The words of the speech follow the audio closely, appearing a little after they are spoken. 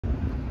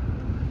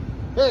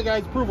Hey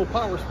guys,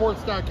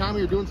 ApprovalPowerSports.com.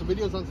 We're doing some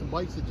videos on some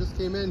bikes that just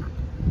came in.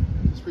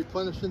 Just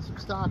replenishing some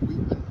stock.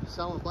 We've been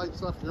selling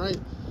bikes left and right.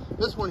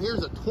 This one here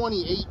is a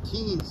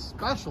 2018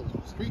 Special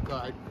Street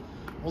Glide.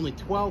 Only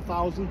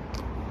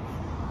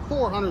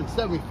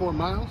 12,474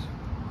 miles.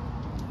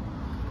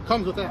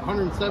 Comes with that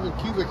 107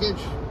 cubic inch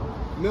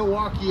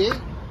Milwaukee 8.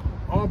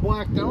 All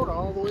blacked out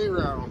all the way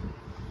around.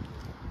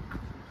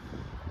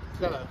 It's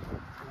got a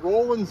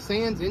Roland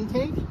Sands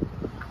intake.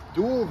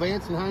 Dual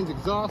Vance and Hines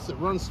exhaust that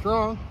runs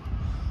strong.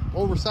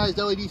 Oversized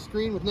LED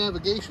screen with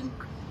navigation.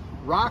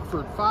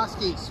 Rockford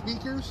Fosgate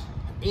speakers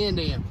and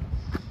amp.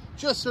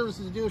 Just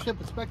services the dealership,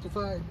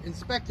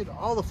 inspected.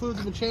 All the fluids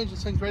have been changed.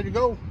 This thing's ready to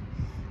go.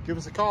 Give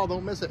us a call.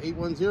 Don't miss it.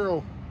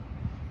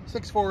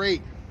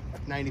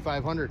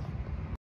 810-648-9500.